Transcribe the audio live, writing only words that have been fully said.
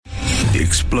The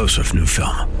explosive new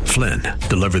film, Flynn,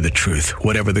 deliver the truth,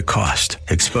 whatever the cost,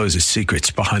 exposes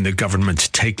secrets behind the government's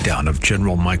takedown of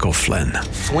General Michael Flynn.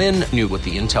 Flynn knew what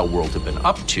the intel world had been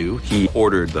up to. He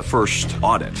ordered the first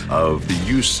audit of the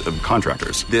use of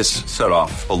contractors. This set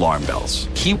off alarm bells.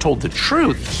 He told the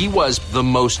truth. He was the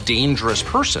most dangerous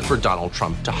person for Donald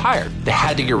Trump to hire. They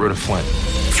had to get rid of Flynn.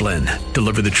 Flynn,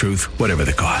 deliver the truth, whatever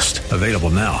the cost. Available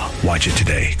now. Watch it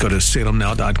today. Go to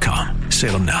salemnow.com.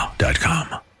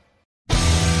 salemnow.com.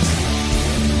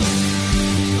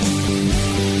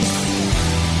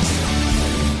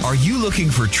 Are you looking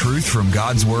for truth from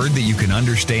God's Word that you can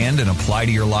understand and apply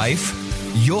to your life?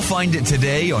 You'll find it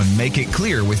today on Make It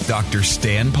Clear with Dr.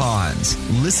 Stan Pons.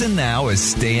 Listen now as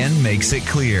Stan makes it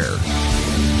clear.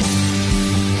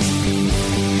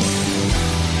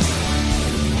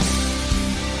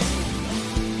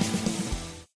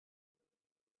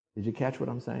 Did you catch what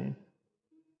I'm saying?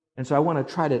 And so I want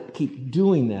to try to keep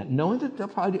doing that, knowing that they'll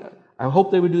probably, I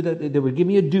hope they would do that, they would give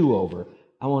me a do-over.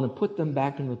 I want to put them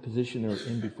back in the position they were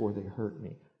in before they hurt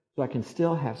me, so I can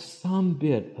still have some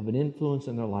bit of an influence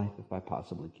in their life if I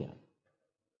possibly can.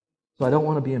 So I don't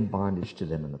want to be in bondage to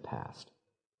them in the past.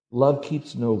 Love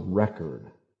keeps no record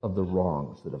of the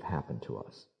wrongs that have happened to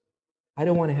us. I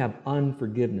don't want to have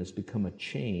unforgiveness become a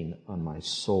chain on my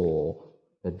soul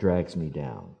that drags me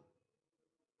down.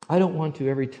 I don't want to,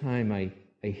 every time I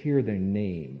hear their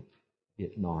name,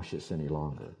 get nauseous any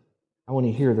longer. I want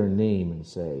to hear their name and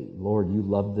say, Lord, you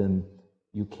love them,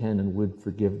 you can and would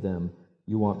forgive them,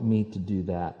 you want me to do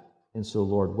that, and so,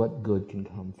 Lord, what good can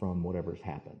come from whatever's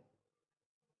happened?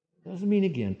 Doesn't mean,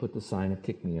 again, put the sign of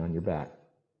tick me on your back.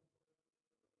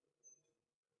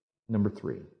 Number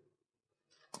 3.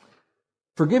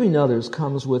 Forgiving others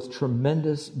comes with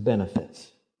tremendous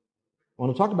benefits. I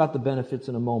want to talk about the benefits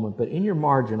in a moment, but in your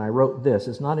margin, I wrote this.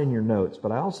 It's not in your notes,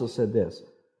 but I also said this.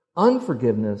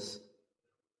 Unforgiveness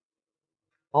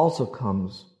also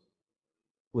comes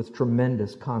with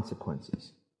tremendous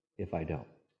consequences if I don't.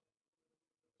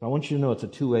 So I want you to know it's a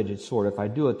two-edged sword. If I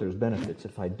do it, there's benefits.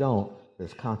 If I don't,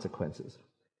 there's consequences.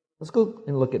 Let's go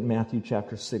and look at Matthew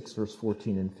chapter 6, verse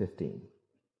 14 and 15.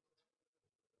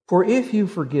 For if you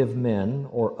forgive men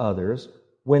or others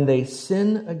when they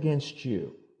sin against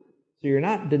you, so you're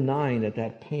not denying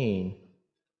that pain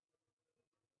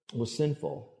was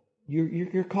sinful.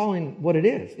 You're calling what it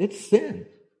is. It's sin.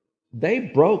 They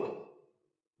broke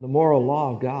the moral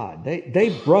law of God.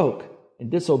 They broke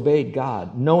and disobeyed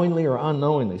God, knowingly or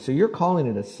unknowingly. So you're calling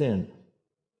it a sin.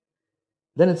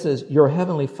 Then it says, your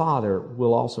heavenly Father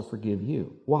will also forgive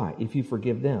you. Why? If you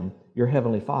forgive them, your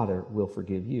heavenly Father will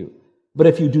forgive you. But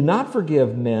if you do not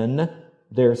forgive men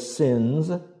their sins,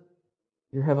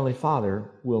 your heavenly Father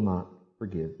will not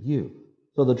forgive you.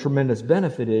 So the tremendous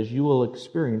benefit is you will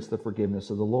experience the forgiveness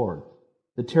of the Lord.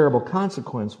 The terrible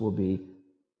consequence will be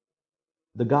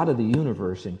the God of the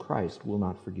universe in Christ will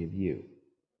not forgive you.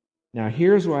 Now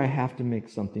here's where I have to make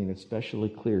something especially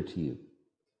clear to you.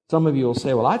 Some of you will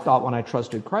say, well, I thought when I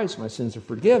trusted Christ, my sins are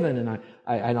forgiven, and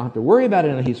I don't have to worry about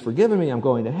it, and He's forgiven me, I'm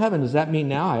going to heaven. Does that mean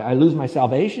now I lose my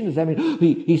salvation? Does that mean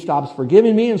He stops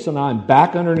forgiving me, and so now I'm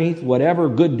back underneath whatever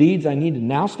good deeds I need to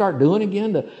now start doing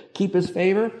again to keep His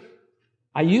favor?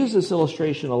 I use this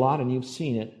illustration a lot, and you've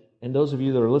seen it. And those of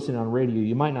you that are listening on radio,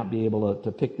 you might not be able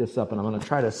to pick this up, and I'm going to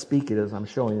try to speak it as I'm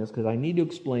showing this, because I need to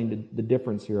explain the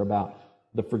difference here about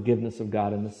the forgiveness of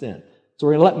God and the sin. So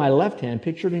we're going to let my left hand,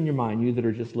 picture it in your mind, you that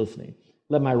are just listening.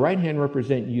 Let my right hand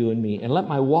represent you and me, and let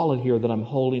my wallet here that I'm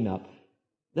holding up,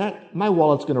 that my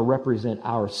wallet's going to represent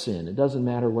our sin. It doesn't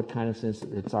matter what kind of sin,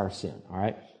 it's our sin, all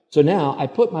right? So now I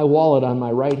put my wallet on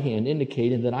my right hand,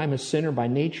 indicating that I'm a sinner by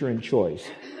nature and choice.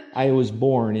 I was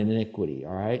born in iniquity,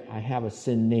 all right? I have a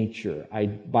sin nature.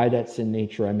 By that sin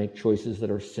nature, I make choices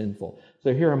that are sinful.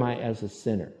 So here am I as a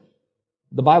sinner.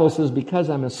 The Bible says, because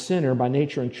I'm a sinner by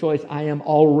nature and choice, I am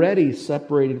already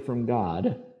separated from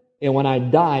God. And when I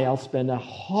die, I'll spend a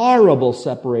horrible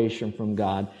separation from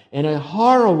God in a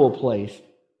horrible place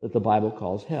that the Bible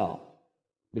calls hell,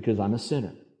 because I'm a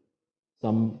sinner.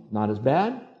 Some not as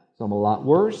bad, some a lot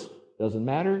worse. Doesn't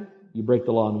matter. You break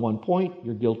the law in one point,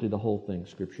 you're guilty of the whole thing,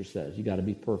 Scripture says. You got to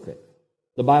be perfect.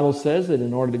 The Bible says that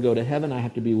in order to go to heaven, I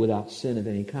have to be without sin of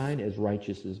any kind, as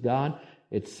righteous as God.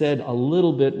 It's said a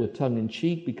little bit with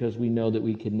tongue-in-cheek because we know that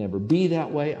we can never be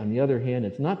that way. On the other hand,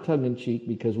 it's not tongue-in-cheek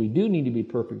because we do need to be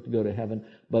perfect to go to heaven,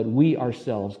 but we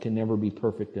ourselves can never be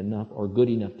perfect enough or good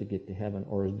enough to get to heaven,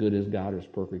 or as good as God or as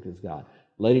perfect as God,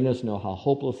 letting us know how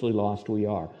hopelessly lost we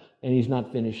are. And He's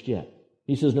not finished yet.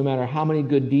 He says, no matter how many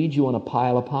good deeds you want to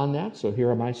pile upon that, so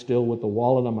here am I still with the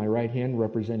wallet on my right hand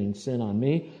representing sin on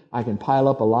me. I can pile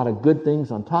up a lot of good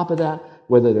things on top of that.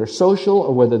 whether they're social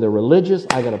or whether they're religious,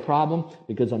 I got a problem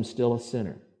because I'm still a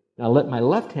sinner. Now let my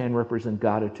left hand represent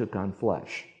God who took on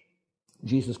flesh,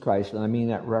 Jesus Christ, and I mean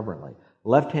that reverently.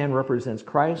 Left hand represents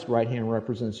Christ, right hand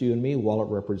represents you and me, while it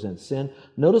represents sin.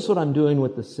 Notice what I'm doing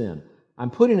with the sin.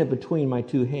 I'm putting it between my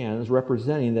two hands,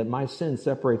 representing that my sin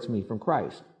separates me from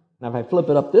Christ. Now if I flip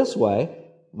it up this way,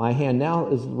 my hand now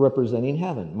is representing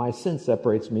heaven. My sin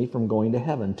separates me from going to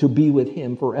heaven, to be with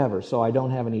Him forever. So I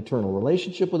don't have an eternal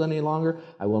relationship with Him any longer.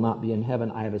 I will not be in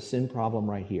heaven. I have a sin problem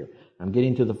right here. I'm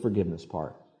getting to the forgiveness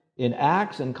part. In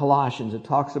Acts and Colossians, it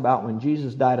talks about when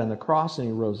Jesus died on the cross and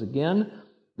He rose again,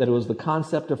 that it was the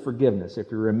concept of forgiveness.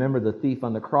 If you remember the thief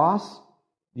on the cross,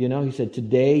 He said,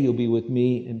 today you'll be with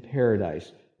me in paradise.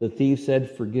 The thief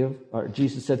said,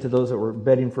 Jesus said to those that were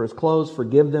begging for his clothes,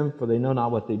 forgive them, for they know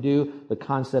not what they do. The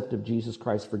concept of Jesus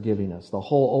Christ forgiving us. The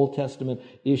whole Old Testament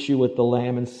issue with the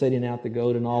lamb and setting out the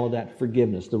goat and all of that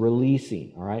forgiveness, the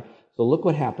releasing, all right? So look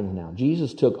what happens now.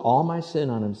 Jesus took all my sin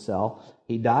on Himself.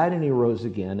 He died and He rose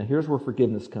again. Now here's where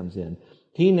forgiveness comes in.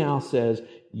 He now says,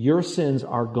 your sins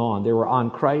are gone. They were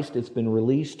on Christ. It's been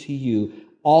released to you.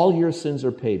 All your sins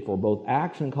are paid for. Both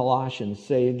Acts and Colossians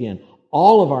say again,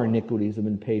 all of our iniquities have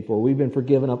been paid for. We've been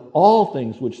forgiven of all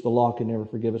things which the law could never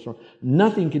forgive us from.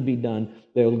 Nothing can be done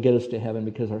that will get us to heaven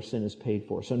because our sin is paid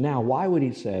for. So now, why would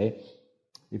He say,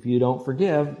 if you don't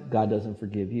forgive, God doesn't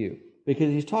forgive you? Because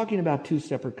He's talking about two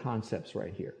separate concepts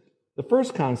right here. The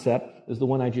first concept is the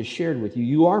one I just shared with you.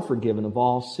 You are forgiven of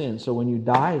all sin. So when you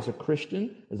die as a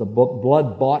Christian, as a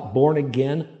blood-bought,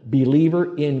 born-again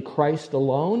believer in Christ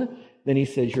alone, then He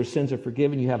says your sins are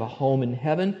forgiven. You have a home in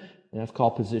heaven, and that's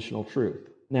called positional truth.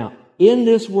 Now, in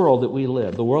this world that we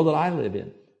live, the world that I live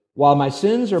in, while my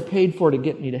sins are paid for to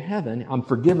get me to heaven, I'm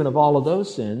forgiven of all of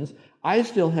those sins, I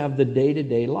still have the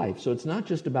day-to-day life. So it's not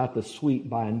just about the sweet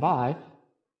by and by.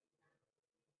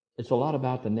 It's a lot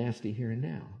about the nasty here and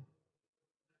now.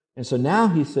 And so now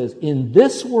He says, in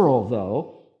this world,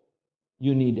 though,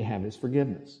 you need to have His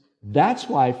forgiveness. That's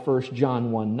why 1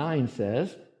 John 1:9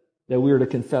 says that we are to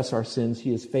confess our sins.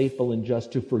 He is faithful and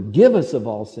just to forgive us of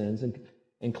all sins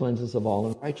and cleanse us of all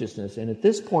unrighteousness. And at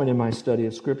this point in my study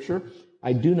of Scripture,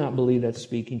 I do not believe that's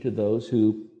speaking to those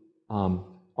who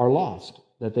are lost,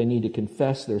 that they need to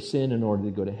confess their sin in order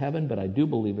to go to heaven, but I do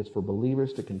believe it's for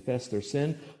believers to confess their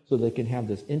sin so they can have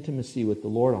this intimacy with the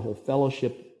Lord, a whole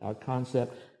fellowship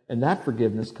concept. And that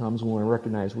forgiveness comes when we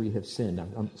recognize we have sinned.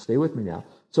 Now, stay with me now.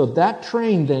 So that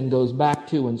train then goes back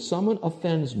to when someone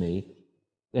offends me,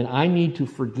 then I need to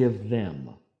forgive them.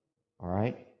 All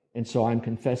right? And so I'm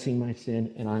confessing my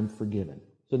sin and I'm forgiven.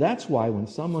 So that's why when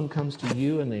someone comes to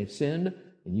you and they've sinned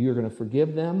and you're going to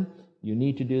forgive them, you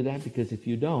need to do that, because if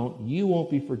you don't, you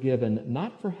won't be forgiven,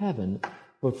 not for heaven,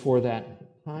 but for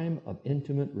that time of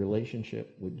intimate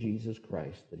relationship with Jesus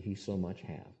Christ that He so much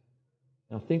has.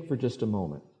 Now think for just a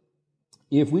moment.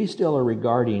 If we still are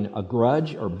regarding a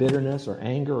grudge or bitterness or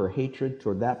anger or hatred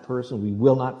toward that person, we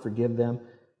will not forgive them.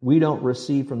 We don't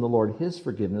receive from the Lord His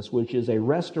forgiveness, which is a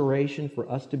restoration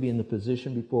for us to be in the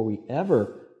position before we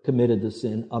ever committed the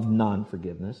sin of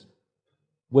non-forgiveness.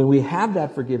 When we have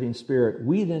that forgiving spirit,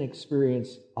 we then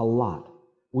experience a lot.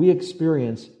 We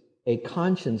experience a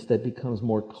conscience that becomes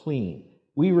more clean.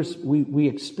 We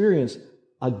experience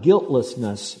a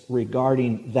guiltlessness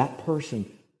regarding that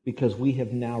person, because we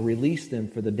have now released them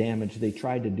for the damage they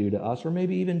tried to do to us, or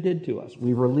maybe even did to us.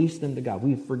 We've released them to God.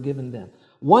 We've forgiven them.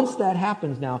 Once that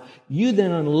happens now, you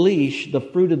then unleash the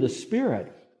fruit of the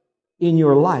Spirit in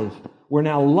your life, where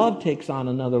now love takes on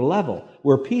another level,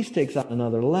 where peace takes on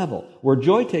another level, where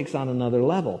joy takes on another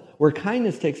level, where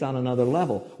kindness takes on another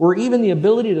level, where even the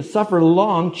ability to suffer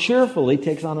long cheerfully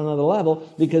takes on another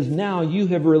level, because now you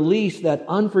have released that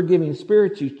unforgiving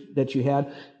spirit that you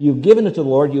had. You've given it to the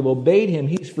Lord. You've obeyed Him.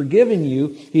 He's forgiven you.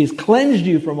 He's cleansed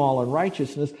you from all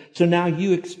unrighteousness. So now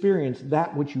you experience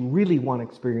that which you really want to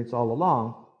experience all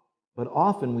along. But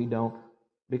often we don't,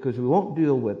 because we won't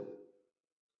deal with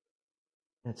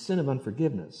that sin of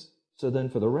unforgiveness. So then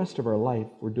for the rest of our life,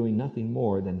 we're doing nothing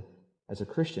more than, as a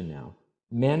Christian now,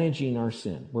 managing our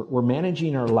sin. We're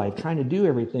managing our life, trying to do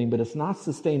everything, but it's not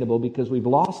sustainable because we've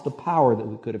lost the power that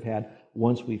we could have had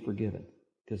once we've forgiven,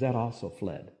 because that also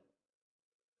fled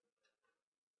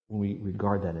when we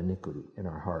regard that iniquity in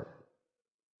our heart.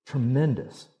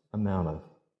 Tremendous amount of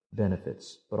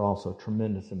benefits, but also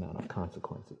tremendous amount of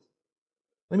consequences.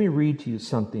 Let me read to you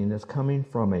something that's coming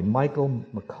from a Michael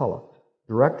McCullough,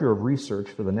 Director of Research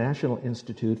for the National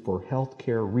Institute for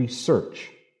Healthcare Research.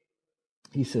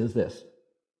 He says this: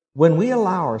 when we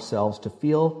allow ourselves to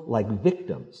feel like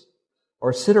victims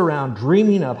or sit around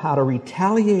dreaming of how to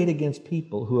retaliate against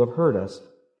people who have hurt us,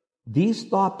 these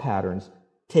thought patterns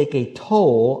take a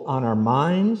toll on our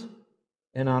minds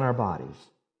and on our bodies.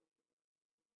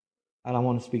 And I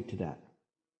want to speak to that.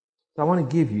 So I want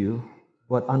to give you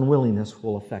what unwillingness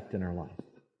will affect in our life.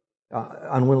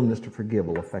 Unwillingness to forgive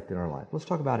will affect in our life. Let's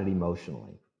talk about it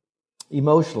emotionally.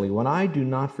 Emotionally, when I do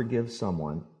not forgive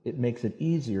someone, it makes it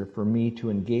easier for me to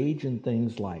engage in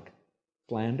things like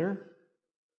slander,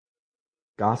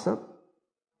 gossip,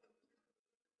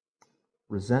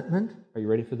 resentment. Are you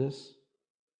ready for this?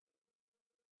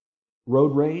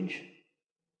 Road rage.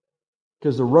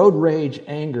 Because the road rage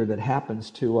anger that happens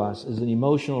to us is an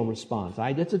emotional response.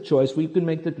 It's a choice. We can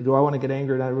make do I want to get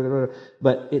angry?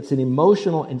 But it's an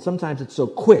emotional, and sometimes it's so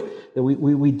quick that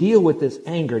we deal with this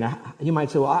anger. Now, you might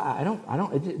say, well, I don't,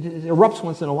 it erupts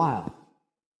once in a while.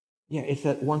 Yeah, it's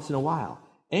that once in a while.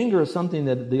 Anger is something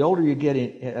that the older you get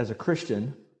as a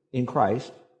Christian in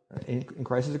Christ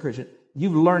as a Christian,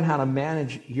 you've learned how to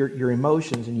manage your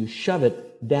emotions, and you shove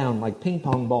it down like ping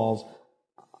pong balls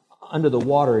under the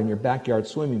water in your backyard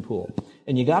swimming pool.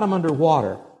 And you got them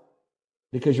underwater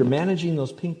because you're managing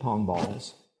those ping pong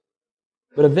balls.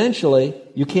 But eventually,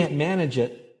 you can't manage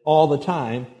it all the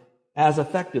time as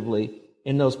effectively,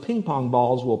 and those ping pong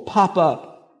balls will pop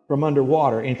up from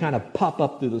underwater and kind of pop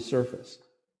up through the surface.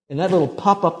 And that little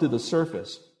pop up through the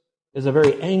surface is a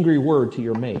very angry word to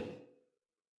your mate.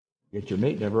 Yet your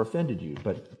mate never offended you,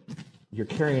 but you're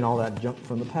carrying all that junk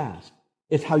from the past.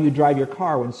 It's how you drive your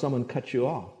car when someone cuts you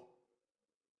off.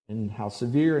 And how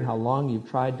severe and how long you've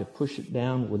tried to push it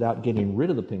down without getting rid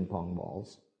of the ping pong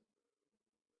balls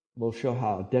will show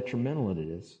how detrimental it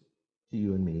is to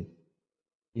you and me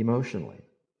emotionally.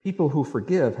 People who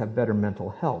forgive have better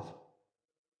mental health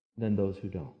than those who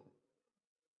don't.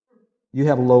 You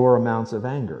have lower amounts of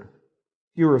anger,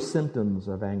 fewer symptoms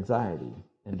of anxiety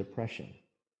and depression.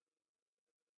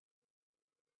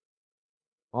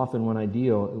 Often when I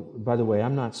deal, by the way,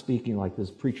 I'm not speaking like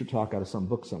this preacher talk out of some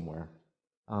book somewhere.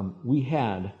 We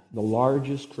had the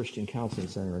largest Christian counseling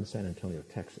center in San Antonio,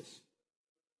 Texas.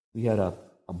 We had a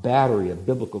battery of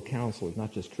biblical counselors,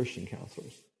 not just Christian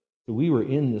counselors. So we were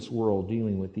in this world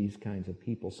dealing with these kinds of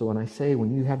people. So when I say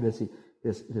when you have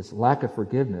this lack of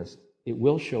forgiveness, it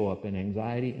will show up in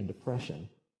anxiety and depression.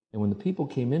 And when the people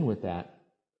came in with that,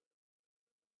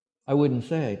 I wouldn't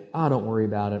say, don't worry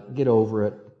about it, get over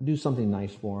it, do something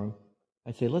nice for them.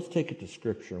 I'd say, let's take it to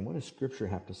Scripture. And what does Scripture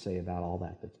have to say about all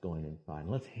that's going inside? And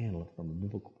let's handle it from a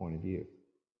biblical point of view.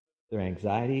 Their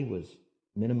anxiety was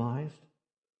minimized,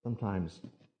 sometimes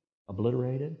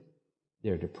obliterated.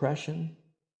 Their depression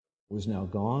was now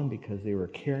gone because they were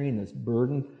carrying this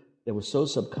burden that was so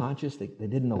subconscious they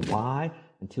didn't know why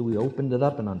until we opened it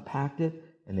up and unpacked it,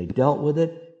 and they dealt with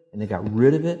it, and they got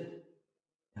rid of it.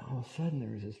 And all of a sudden,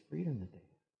 there was this freedom that they had.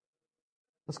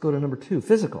 Let's go to number 2,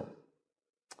 physical.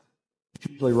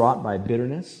 Usually wrought by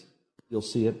bitterness. You'll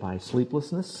see it by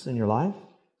sleeplessness in your life.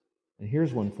 And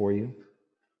here's one for you.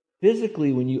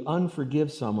 Physically, when you unforgive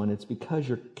someone, it's because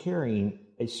you're carrying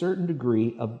a certain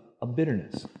degree of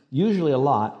bitterness. Usually a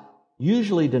lot,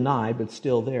 usually denied, but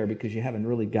still there because you haven't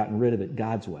really gotten rid of it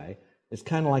God's way. It's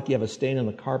kind of like you have a stain on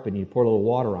the carpet and you pour a little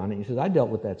water on it. And you say, I dealt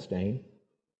with that stain.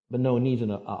 But no, it needs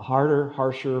a harder,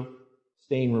 harsher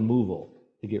stain removal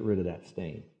to get rid of that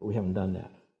stain. But we haven't done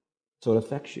that. So it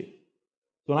affects you.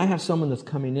 So when I have someone that's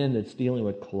coming in that's dealing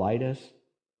with colitis,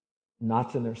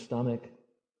 knots in their stomach,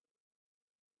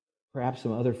 perhaps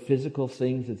some other physical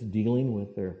things that's dealing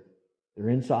with their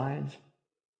insides,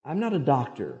 I'm not a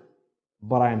doctor,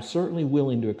 but I am certainly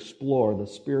willing to explore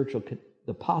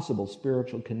the possible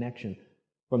spiritual connection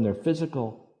from their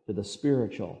physical to the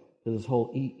spiritual, to this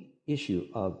whole issue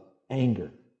of anger,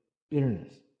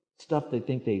 bitterness, stuff they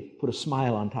think they put a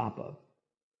smile on top of,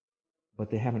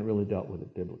 but they haven't really dealt with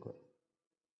it biblically.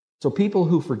 So people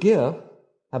who forgive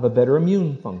have a better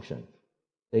immune function.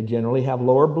 They generally have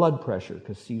lower blood pressure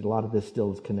because, see, a lot of this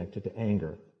still is connected to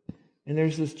anger. And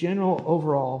there's this general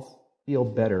overall feel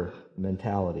better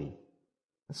mentality.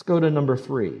 Let's go to number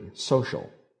 3, social.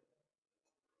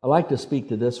 I like to speak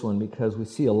to this one because we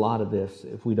see a lot of this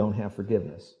if we don't have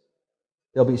forgiveness.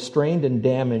 They'll be strained and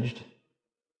damaged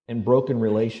and broken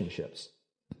relationships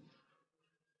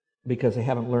because they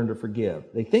haven't learned to forgive.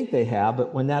 They think they have,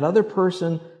 but when that other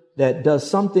person that does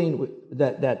something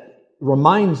that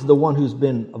reminds the one who's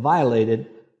been violated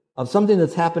of something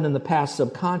that's happened in the past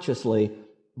subconsciously,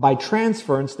 by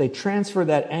transference, they transfer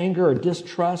that anger or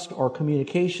distrust or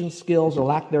communication skills or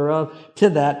lack thereof to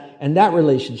that, and that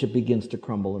relationship begins to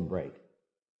crumble and break.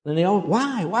 And they all,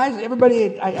 why? Why is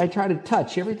everybody I try to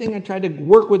touch, everything I try to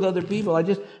work with other people,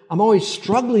 I'm always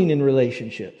struggling in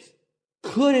relationships.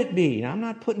 Could it be? Now, I'm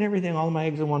not putting all my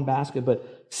eggs in one basket,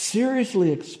 but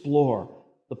seriously explore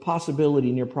the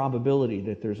possibility, near probability,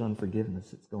 that there's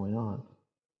unforgiveness that's going on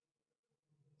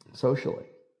socially.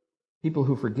 People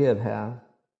who forgive have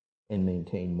and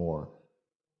maintain more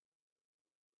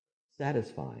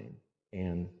satisfying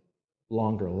and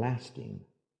longer-lasting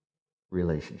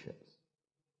relationships.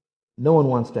 No one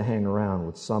wants to hang around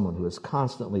with someone who is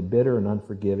constantly bitter and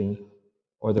unforgiving,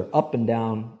 or they're up and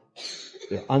down,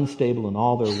 they're unstable in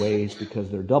all their ways because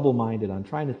they're double-minded on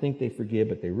trying to think they forgive,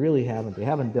 but they really haven't. They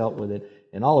haven't dealt with it,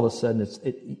 and all of a sudden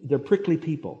they're prickly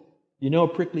people. You know a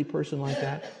prickly person like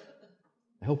that?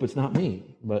 I hope it's not me,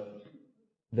 but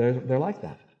they're like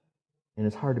that, and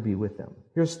it's hard to be with them.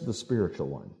 Here's the spiritual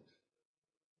one.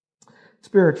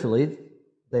 Spiritually,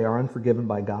 they are unforgiven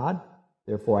by God.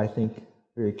 Therefore, I think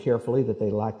very carefully that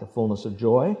they lack the fullness of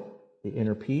joy, the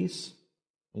inner peace.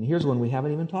 And here's one we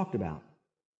haven't even talked about.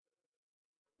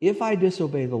 If I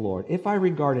disobey the Lord, if I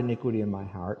regard iniquity in my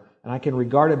heart, and I can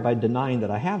regard it by denying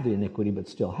that I have the iniquity but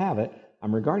still have it,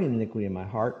 I'm regarding iniquity in my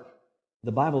heart,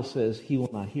 the Bible says He will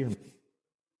not hear me,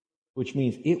 which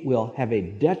means it will have a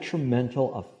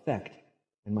detrimental effect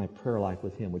in my prayer life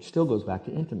with Him, which still goes back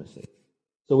to intimacy.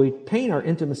 So we paint our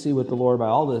intimacy with the Lord by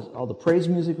all the praise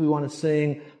music we want to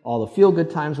sing, all the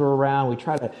feel-good times we're around. We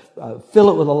try to fill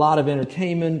it with a lot of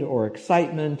entertainment or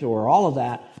excitement or all of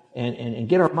that and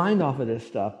get our mind off of this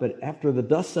stuff. But after the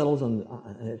dust settles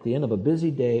at the end of a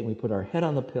busy day and we put our head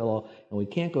on the pillow and we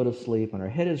can't go to sleep and our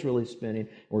head is really spinning and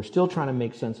we're still trying to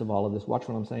make sense of all of this. Watch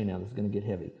what I'm saying now. This is going to get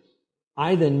heavy.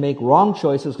 I then make wrong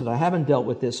choices because I haven't dealt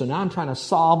with this. So now I'm trying to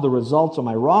solve the results of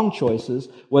my wrong choices,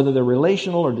 whether they're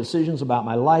relational or decisions about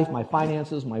my life, my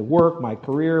finances, my work, my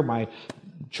career, my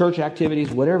church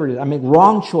activities, whatever it is. I make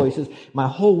wrong choices. My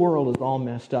whole world is all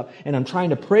messed up. And I'm trying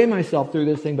to pray myself through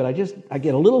this thing, but I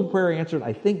get a little prayer answered.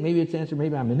 I think maybe it's answered.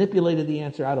 Maybe I manipulated the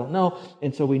answer. I don't know.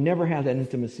 And so we never have that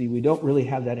intimacy. We don't really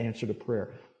have that answer to prayer.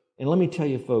 And let me tell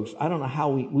you, folks, I don't know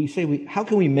how how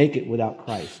can we make it without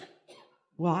Christ?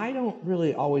 Well, I don't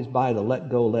really always buy the let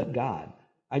go, let God.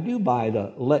 I do buy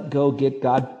the let go, get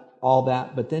God, all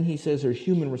that, but then He says there's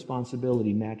human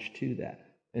responsibility matched to that.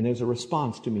 And there's a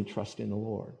response to me trusting the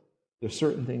Lord. There's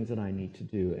certain things that I need to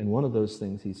do. And one of those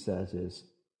things He says is,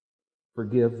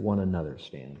 forgive one another,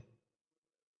 Stan.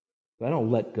 So I don't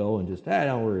let go and just,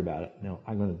 don't worry about it. No,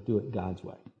 I'm going to do it God's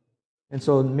way. And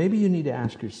so maybe you need to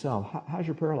ask yourself, how's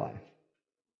your prayer life?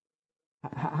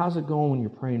 How's it going when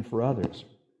you're praying for others?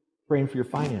 Praying for your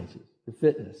finances, your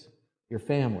fitness, your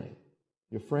family,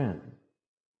 your friend,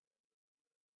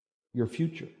 your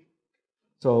future.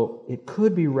 So it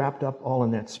could be wrapped up all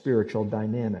in that spiritual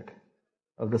dynamic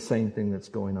of the same thing that's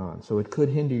going on. So it could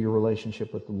hinder your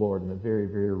relationship with the Lord in a very,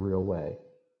 very real way.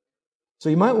 So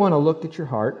you might want to look at your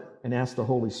heart and ask the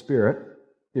Holy Spirit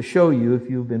to show you if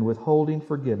you've been withholding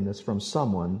forgiveness from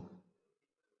someone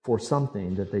for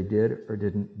something that they did or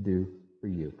didn't do for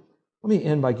you. Let me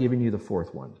end by giving you the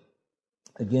fourth one.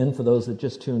 Again, for those that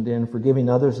just tuned in, forgiving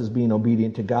others is being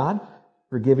obedient to God.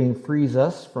 Forgiving frees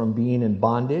us from being in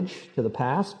bondage to the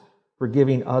past.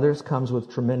 Forgiving others comes with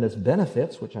tremendous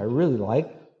benefits, which I really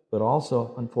like, but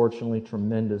also, unfortunately,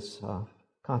 tremendous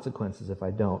consequences if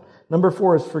I don't. Number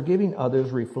 4 is forgiving others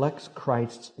reflects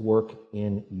Christ's work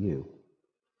in you.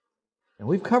 And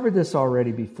we've covered this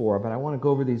already before, but I want to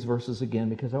go over these verses again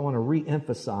because I want to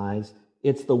re-emphasize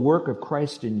it's the work of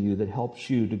Christ in you that helps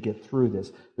you to get through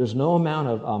this. There's no amount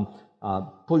of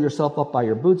pull yourself up by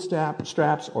your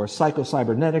bootstraps or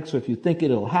psycho-cybernetics. So if you think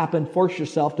it'll happen, force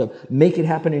yourself to make it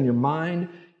happen in your mind.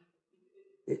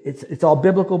 It's all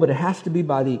biblical, but it has to be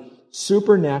by the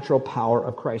supernatural power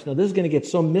of Christ. Now, this is going to get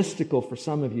so mystical for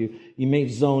some of you, you may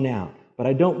zone out. But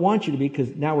I don't want you to be,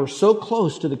 because now we're so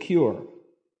close to the cure.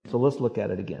 So let's look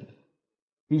at it again.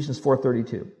 Ephesians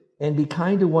 4:32. And be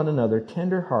kind to one another,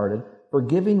 tender-hearted,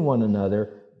 forgiving one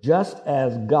another, just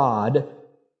as God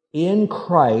in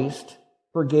Christ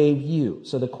forgave you.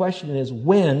 So the question is,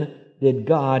 when did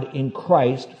God in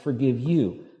Christ forgive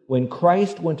you? When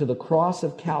Christ went to the cross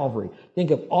of Calvary.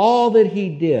 Think of all that He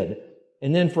did.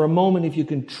 And then for a moment, if you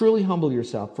can truly humble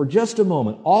yourself, for just a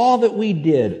moment, all that we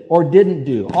did or didn't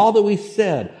do, all that we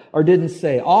said or didn't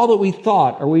say, all that we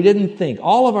thought or we didn't think,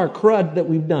 all of our crud that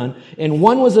we've done, and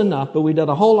one was enough, but we did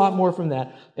a whole lot more from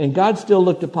that, and God still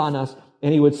looked upon us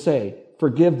and He would say,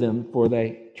 forgive them, for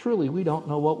we don't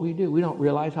know what we do. We don't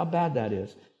realize how bad that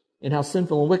is and how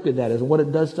sinful and wicked that is and what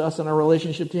it does to us in our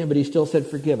relationship to Him, but He still said,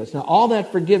 forgive us. Now, all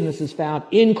that forgiveness is found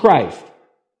in Christ.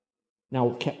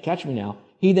 Now, catch me now.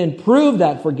 He then proved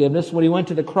that forgiveness when He went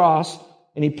to the cross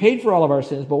and He paid for all of our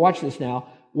sins. But watch this now.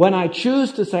 When I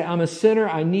choose to say, I'm a sinner,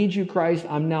 I need you, Christ,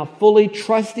 I'm now fully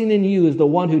trusting in you as the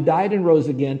one who died and rose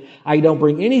again. I don't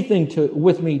bring anything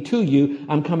with me to you.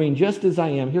 I'm coming just as I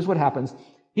am. Here's what happens.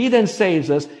 He then saves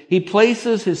us. He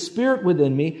places His Spirit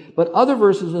within me. But other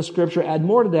verses in the Scripture add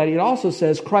more to that. It also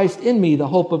says, Christ in me, the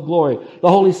hope of glory. The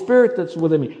Holy Spirit that's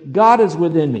within me. God is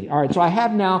within me. All right, so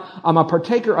I'm a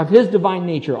partaker of His divine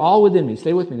nature, all within me.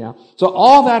 Stay with me now. So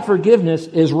all that forgiveness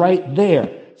is right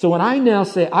there. So when I now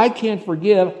say, I can't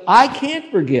forgive,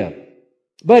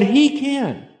 but He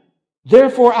can.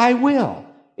 Therefore, I will.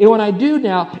 And when I do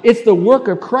now, it's the work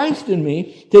of Christ in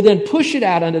me to then push it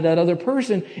out onto that other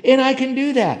person, and I can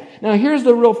do that. Now, here's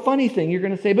the real funny thing. You're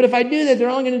going to say, but if I do that, they're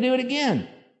only going to do it again.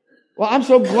 Well, I'm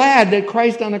so glad that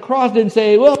Christ on the cross didn't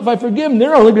say, well, if I forgive them,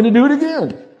 they're only going to do it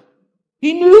again.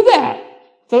 He knew that.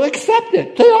 So accept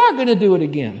it. They are going to do it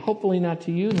again. Hopefully not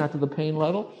to you, not to the pain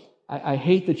level. I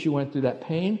hate that you went through that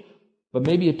pain, but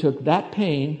maybe it took that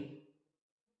pain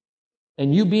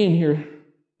and you being here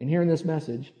and hearing this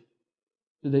message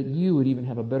so that you would even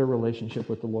have a better relationship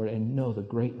with the Lord and know the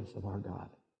greatness of our God.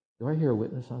 Do I hear a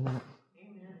witness on that?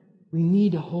 Amen. We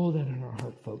need to hold that in our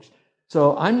heart, folks.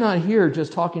 So I'm not here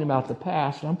just talking about the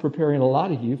past. I'm preparing a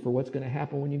lot of you for what's going to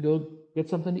happen when you go get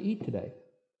something to eat today.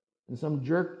 And some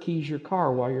jerk keys your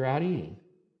car while you're out eating.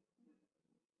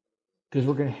 Because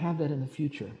we're going to have that in the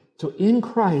future. So in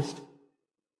Christ,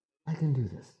 I can do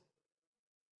this.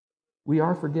 We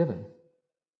are forgiven.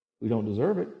 We don't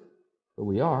deserve it, but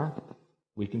we are.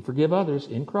 We can forgive others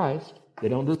in Christ. They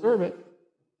don't deserve it,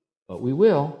 but we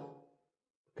will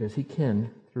because He can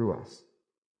through us.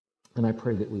 And I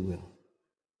pray that we will.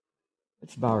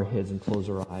 Let's bow our heads and close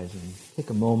our eyes and take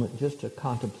a moment just to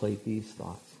contemplate these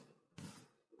thoughts.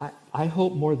 I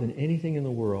hope more than anything in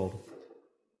the world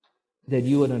that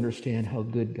you would understand how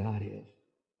good God is.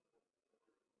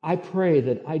 I pray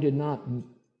that I did not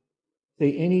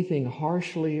say anything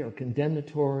harshly or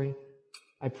condemnatory.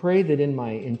 I pray that in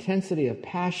my intensity of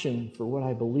passion for what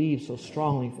I believe so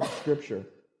strongly from Scripture,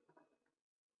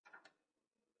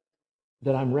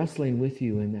 that I'm wrestling with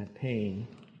you in that pain,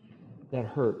 that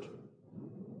hurt,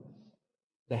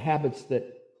 the habits that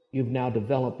you've now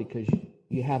developed because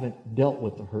you haven't dealt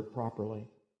with the hurt properly,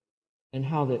 and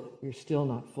how that you're still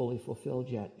not fully fulfilled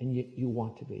yet, and you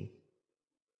want to be.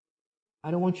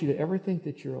 I don't want you to ever think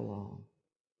that you're alone.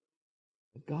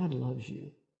 But God loves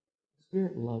you. The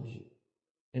Spirit loves you.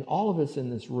 And all of us in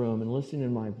this room and listening to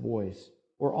my voice,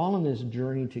 we're all in this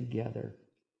journey together.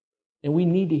 And we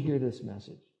need to hear this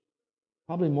message,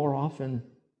 probably more often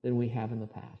than we have in the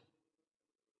past.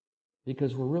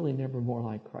 Because we're really never more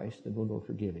like Christ than when we're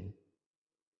forgiving.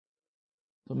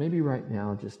 So maybe right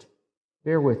now, just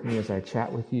bear with me as I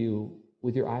chat with you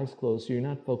with your eyes closed so you're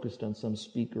not focused on some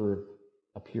speaker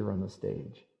up here on the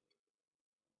stage.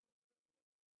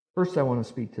 First, I want to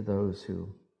speak to those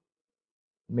who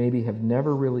maybe have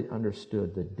never really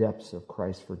understood the depths of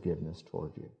Christ's forgiveness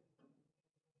toward you.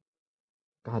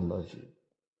 God loves you.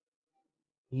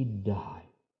 He died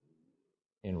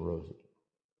and rose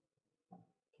again.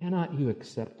 Cannot you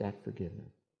accept that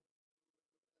forgiveness?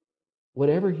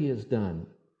 Whatever He has done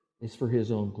is for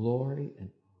His own glory,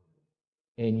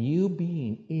 and you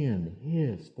being in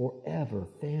His forever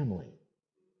family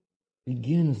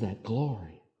begins that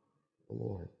glory of the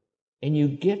Lord. And you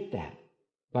get that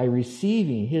by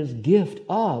receiving His gift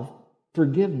of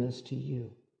forgiveness to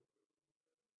you.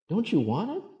 Don't you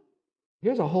want it?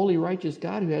 Here's a holy, righteous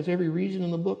God who has every reason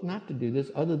in the book not to do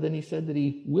this, other than He said that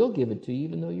He will give it to you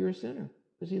even though you're a sinner,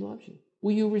 because He loves you.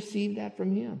 Will you receive that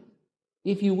from Him?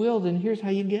 If you will, then here's how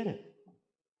you get it.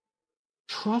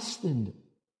 Trust in Him.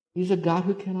 He's a God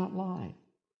who cannot lie.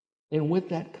 And with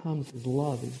that comes His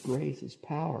love, His grace, His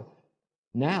power.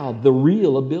 Now, the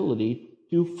real ability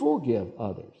to forgive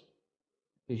others.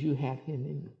 Because you have Him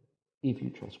in you, if you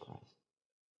trust Christ.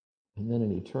 And then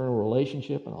an eternal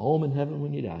relationship and a home in heaven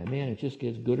when you die. Man, it just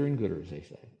gets gooder and gooder, as they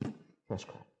say. Trust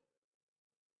Christ.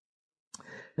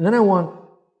 And then I want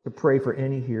to pray for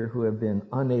any here who have been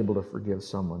unable to forgive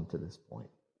someone to this point.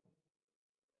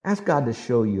 Ask God to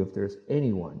show you if there's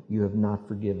anyone you have not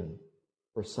forgiven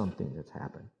for something that's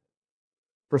happened.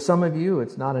 For some of you,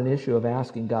 it's not an issue of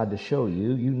asking God to show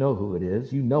you. You know who it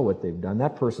is. You know what they've done.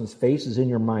 That person's face is in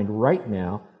your mind right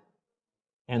now,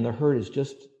 and the hurt is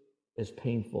just as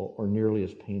painful or nearly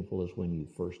as painful as when you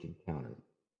first encountered.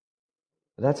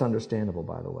 That's understandable,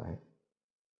 by the way.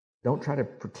 Don't try to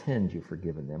pretend you've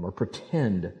forgiven them or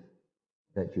pretend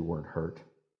that you weren't hurt.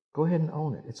 Go ahead and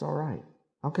own it. It's all right.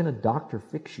 How can a doctor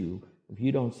fix you if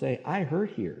you don't say, I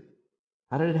hurt here?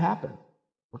 How did it happen?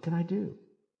 What can I do?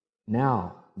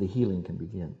 Now the healing can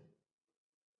begin.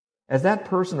 As that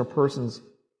person or persons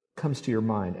comes to your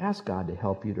mind, ask God to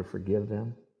help you to forgive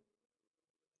them.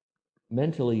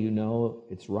 Mentally, you know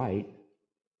it's right.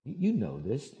 You know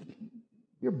this.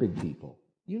 You're big people.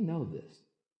 You know this.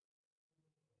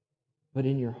 but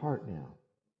in your heart now.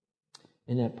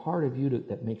 And that part of you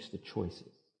that makes the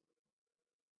choices.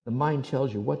 The mind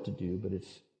tells you what to do, but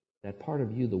it's that part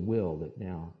of you, the will, that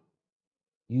now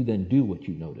you then do what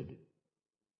you know to do.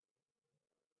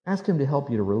 Ask him to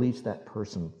help you to release that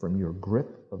person from your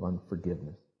grip of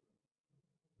unforgiveness.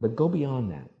 But go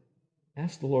beyond that.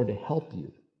 Ask the Lord to help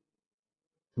you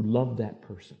to love that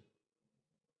person.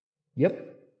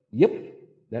 Yep,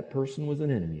 that person was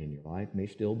an enemy in your life, may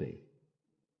still be.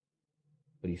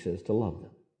 But he says to love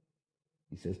them.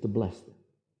 He says to bless them.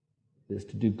 He says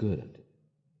to do good unto them.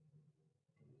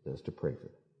 He says to pray for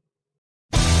them.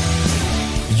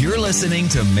 You're listening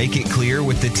to Make It Clear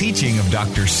with the teaching of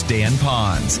Dr. Stan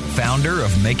Ponz, founder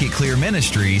of Make It Clear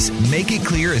Ministries. Make It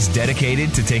Clear is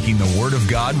dedicated to taking the Word of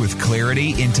God with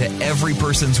clarity into every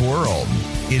person's world.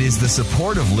 It is the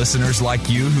support of listeners like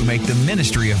you who make the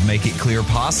ministry of Make It Clear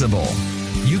possible.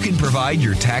 You can provide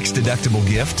your tax-deductible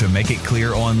gift to Make It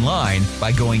Clear online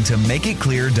by going to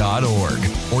makeitclear.org,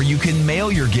 or you can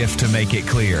mail your gift to Make It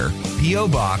Clear, P.O.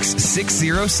 Box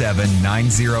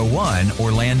 607901,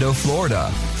 Orlando, Florida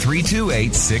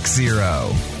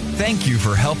 32860. Thank you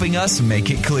for helping us make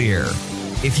it clear.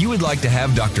 If you would like to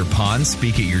have Dr. Ponz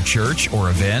speak at your church or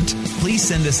event, please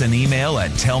send us an email at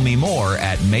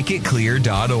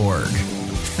tellmemore@makeitclear.org.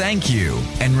 Thank you,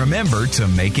 and remember to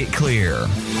make it clear.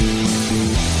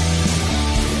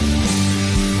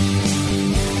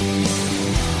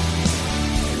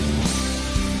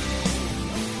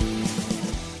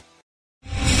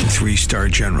 Three-star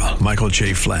General Michael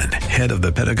J. Flynn, head of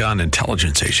the Pentagon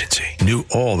Intelligence Agency, knew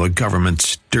all the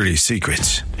government's dirty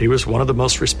secrets. He was one of the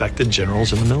most respected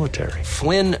generals in the military.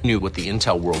 Flynn knew what the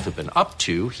intel world had been up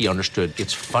to. He understood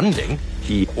its funding.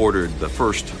 He ordered the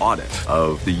first audit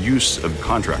of the use of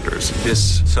contractors.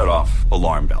 This set off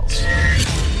alarm bells.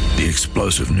 The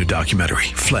explosive new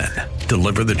documentary, Flynn,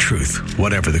 Deliver the Truth,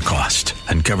 Whatever the Cost,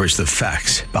 uncovers the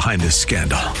facts behind this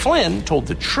scandal. Flynn told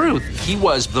the truth. He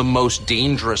was the most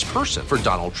dangerous person for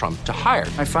Donald Trump to hire.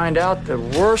 I find out the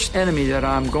worst enemy that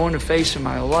I'm going to face in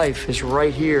my life is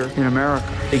right here in America.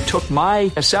 They took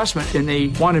my assessment and they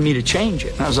wanted me to change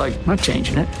it. And I was like, I'm not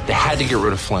changing it. They had to get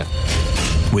rid of Flynn.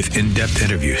 With in-depth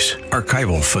interviews,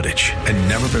 archival footage, and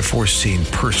never-before-seen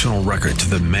personal records of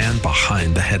the man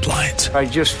behind the headlines. I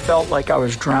just felt like I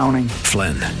was drowning.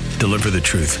 Flynn, Deliver the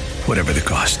Truth, Whatever the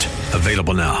Cost.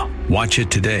 Available now. Watch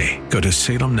it today. Go to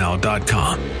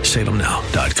salemnow.com.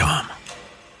 salemnow.com.